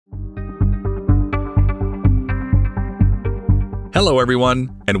Hello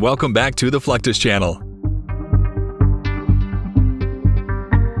everyone, and welcome back to the Fluctus channel.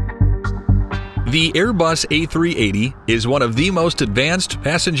 The Airbus A380 is one of the most advanced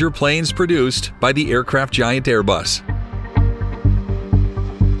passenger planes produced by the aircraft giant Airbus.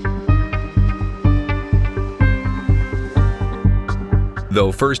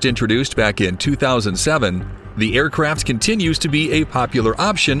 Though first introduced back in 2007, the aircraft continues to be a popular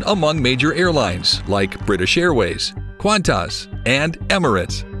option among major airlines like British Airways, Qantas, and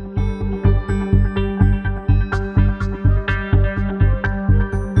Emirates.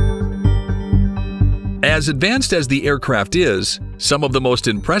 As advanced as the aircraft is, some of the most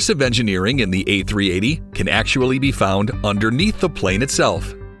impressive engineering in the A380 can actually be found underneath the plane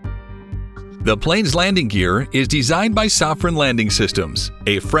itself. The plane's landing gear is designed by Safran Landing Systems,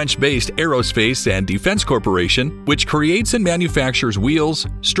 a French-based aerospace and defense corporation which creates and manufactures wheels,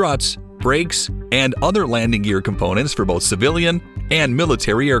 struts, brakes, and other landing gear components for both civilian and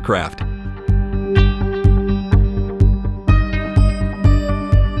military aircraft.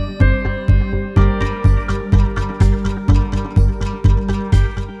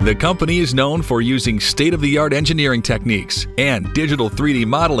 The company is known for using state-of-the-art engineering techniques and digital 3D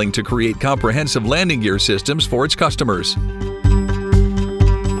modeling to create comprehensive landing gear systems for its customers.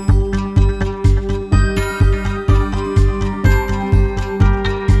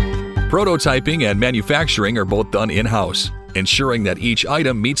 Prototyping and manufacturing are both done in-house, ensuring that each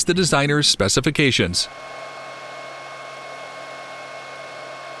item meets the designer's specifications.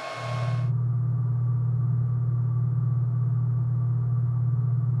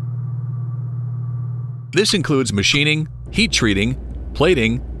 This includes machining, heat treating,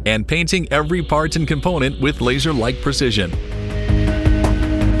 plating, and painting every part and component with laser-like precision.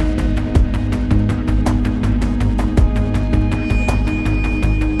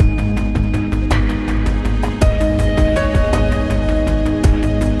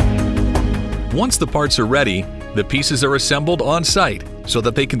 Once the parts are ready, the pieces are assembled on-site so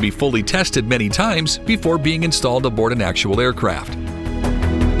that they can be fully tested many times before being installed aboard an actual aircraft.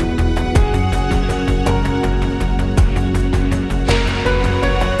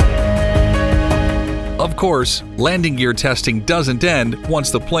 Of course, landing gear testing doesn't end once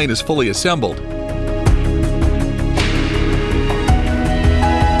the plane is fully assembled.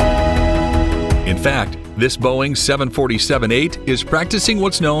 In fact, this Boeing 747-8 is practicing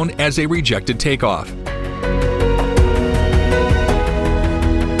what's known as a rejected takeoff.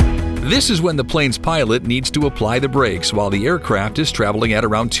 This is when the plane's pilot needs to apply the brakes while the aircraft is traveling at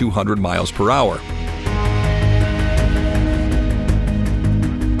around 200 miles per hour.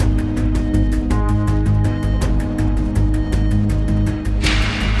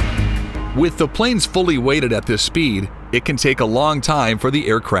 With the planes fully weighted at this speed, it can take a long time for the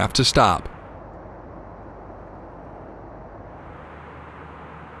aircraft to stop.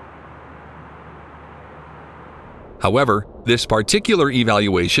 However, this particular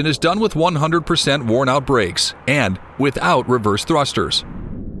evaluation is done with 100% worn-out brakes and without reverse thrusters.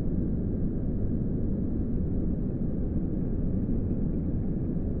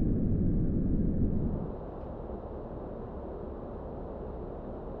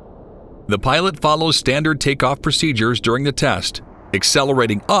 The pilot follows standard takeoff procedures during the test,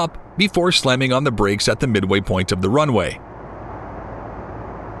 accelerating up before slamming on the brakes at the midway point of the runway.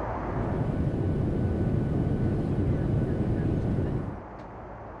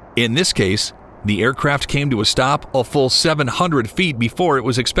 In this case, the aircraft came to a stop a full 700 feet before it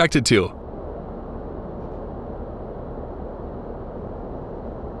was expected to.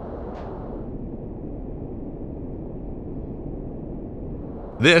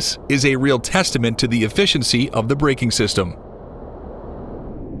 This is a real testament to the efficiency of the braking system.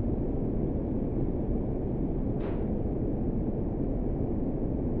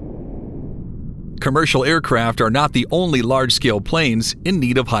 Commercial aircraft are not the only large-scale planes in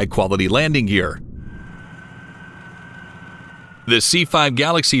need of high-quality landing gear. The C-5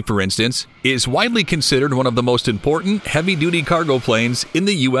 Galaxy, for instance, is widely considered one of the most important heavy-duty cargo planes in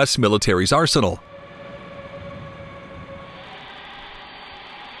the U.S. military's arsenal.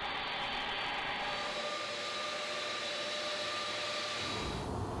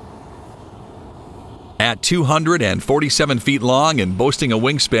 At 247 feet long and boasting a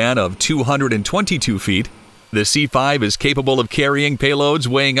wingspan of 222 feet, the C-5 is capable of carrying payloads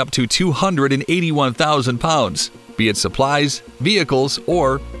weighing up to 281,000 pounds, be it supplies, vehicles,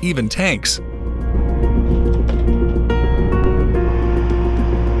 or even tanks.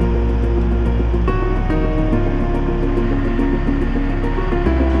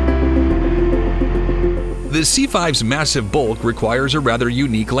 The C-5's massive bulk requires a rather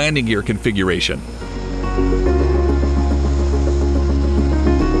unique landing gear configuration.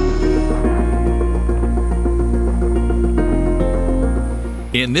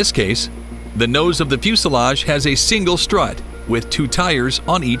 In this case, the nose of the fuselage has a single strut with 2 tires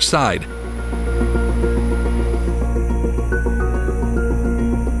on each side.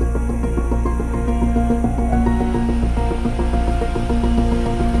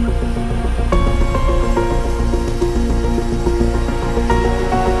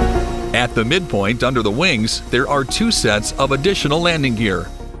 At the midpoint under the wings, there are 2 sets of additional landing gear,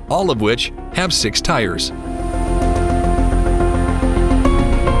 all of which have 6 tires.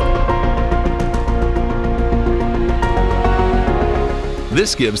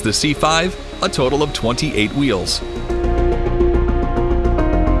 This gives the C-5 a total of 28 wheels.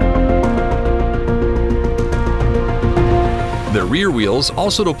 The rear wheels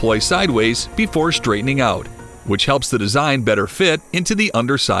also deploy sideways before straightening out, which helps the design better fit into the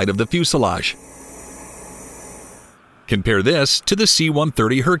underside of the fuselage. Compare this to the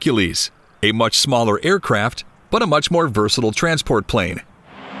C-130 Hercules, a much smaller aircraft but a much more versatile transport plane.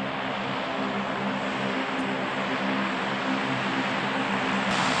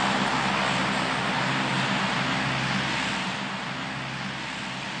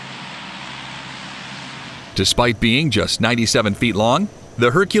 Despite being just 97 feet long,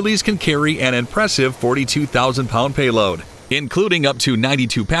 the Hercules can carry an impressive 42,000-pound payload, including up to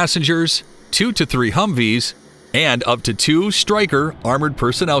 92 passengers, 2 to 3 Humvees, and up to 2 Stryker armored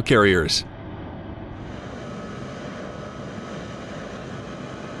personnel carriers.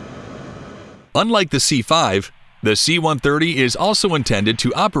 Unlike the C-5, the C-130 is also intended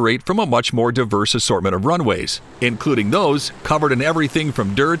to operate from a much more diverse assortment of runways, including those covered in everything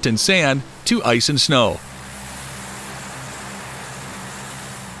from dirt and sand to ice and snow.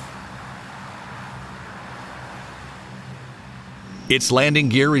 Its landing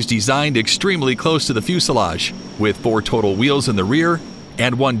gear is designed extremely close to the fuselage, with 4 total wheels in the rear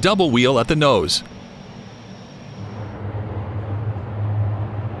and 1 double wheel at the nose.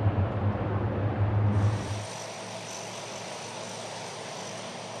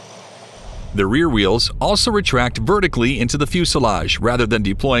 The rear wheels also retract vertically into the fuselage rather than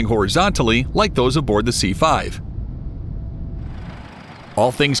deploying horizontally like those aboard the C-5.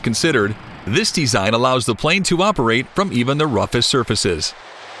 All things considered, this design allows the plane to operate from even the roughest surfaces.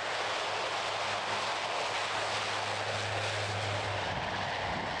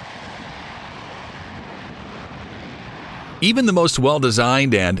 Even the most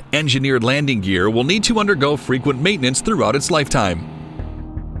well-designed and engineered landing gear will need to undergo frequent maintenance throughout its lifetime.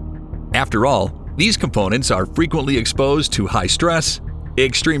 After all, these components are frequently exposed to high stress,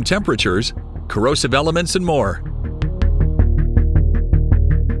 extreme temperatures, corrosive elements, and more.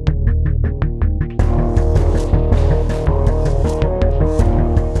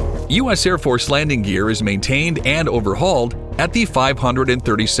 U.S. Air Force landing gear is maintained and overhauled at the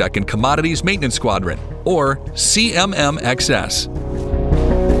 532nd Commodities Maintenance Squadron, or CMMXS.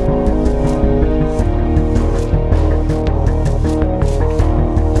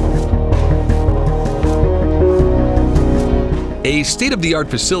 A state-of-the-art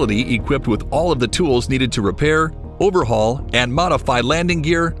facility equipped with all of the tools needed to repair, overhaul, and modify landing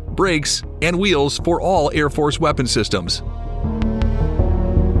gear, brakes, and wheels for all Air Force weapon systems.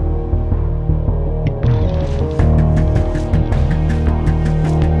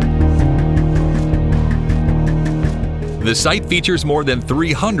 The site features more than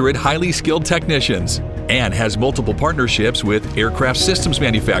 300 highly skilled technicians and has multiple partnerships with aircraft systems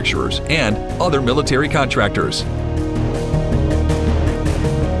manufacturers and other military contractors.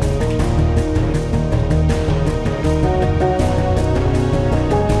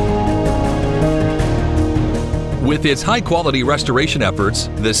 With its high-quality restoration efforts,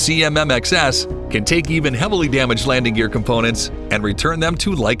 the CMMXS can take even heavily damaged landing gear components and return them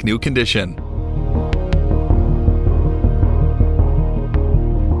to like-new condition.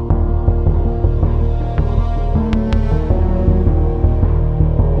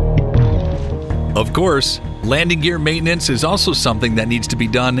 Of course, landing gear maintenance is also something that needs to be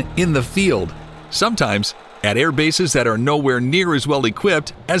done in the field, sometimes at air bases that are nowhere near as well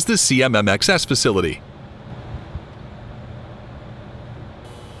equipped as the CMMXS facility.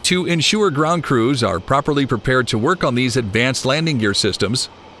 To ensure ground crews are properly prepared to work on these advanced landing gear systems,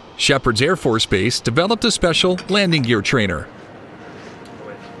 Shepherd's Air Force Base developed a special landing gear trainer.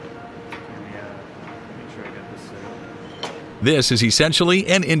 This is essentially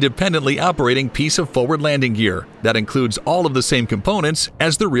an independently operating piece of forward landing gear that includes all of the same components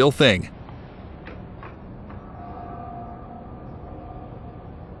as the real thing.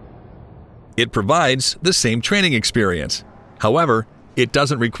 It provides the same training experience. However, it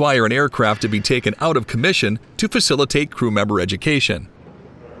doesn't require an aircraft to be taken out of commission to facilitate crew member education.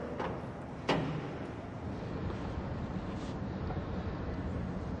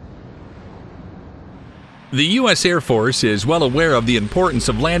 The U.S. Air Force is well aware of the importance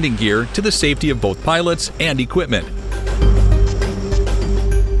of landing gear to the safety of both pilots and equipment.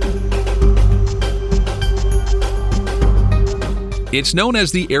 It's known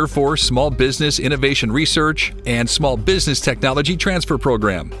as the Air Force Small Business Innovation Research and Small Business Technology Transfer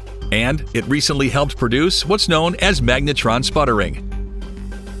Program, and it recently helped produce what's known as magnetron sputtering.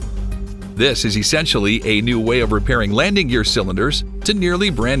 This is essentially a new way of repairing landing gear cylinders to nearly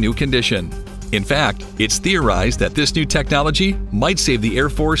brand new condition. In fact, it's theorized that this new technology might save the Air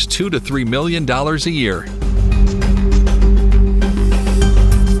Force $2 to $3 million a year.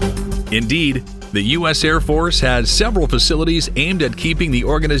 Indeed, the U.S. Air Force has several facilities aimed at keeping the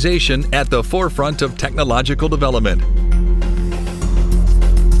organization at the forefront of technological development.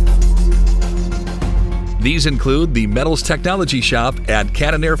 These include the Metals Technology Shop at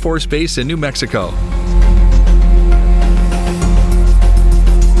Cannon Air Force Base in New Mexico,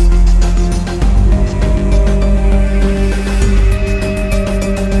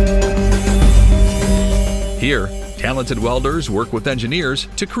 here, talented welders work with engineers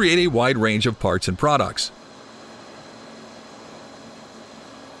to create a wide range of parts and products.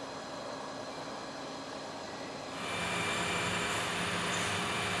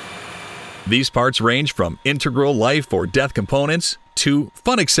 These parts range from integral life or death components to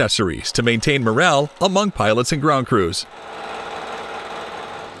fun accessories to maintain morale among pilots and ground crews.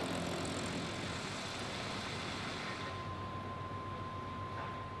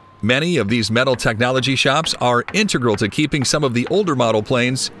 Many of these metal technology shops are integral to keeping some of the older model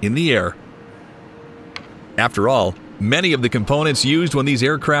planes in the air. After all, many of the components used when these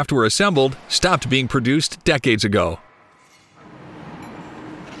aircraft were assembled stopped being produced decades ago.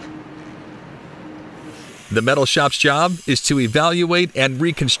 The metal shop's job is to evaluate and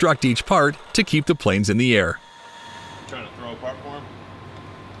reconstruct each part to keep the planes in the air. Trying to throw a part for him?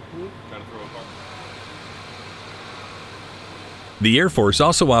 Trying to throw a part. The Air Force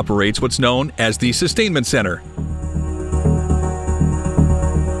also operates what's known as the Sustainment Center.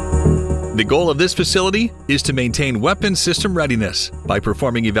 The goal of this facility is to maintain weapon system readiness by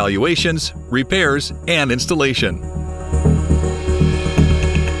performing evaluations, repairs, and installation.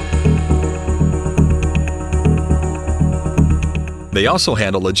 They also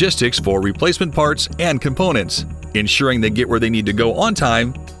handle logistics for replacement parts and components, ensuring they get where they need to go on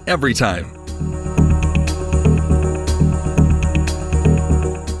time, every time.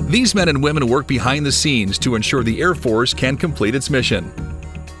 These men and women work behind the scenes to ensure the Air Force can complete its mission.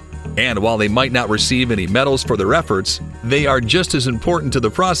 And while they might not receive any medals for their efforts, they are just as important to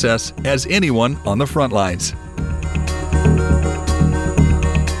the process as anyone on the front lines.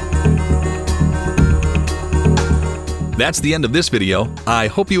 That's the end of this video. I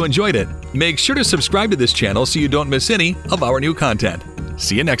hope you enjoyed it. Make sure to subscribe to this channel so you don't miss any of our new content.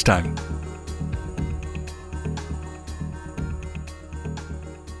 See you next time.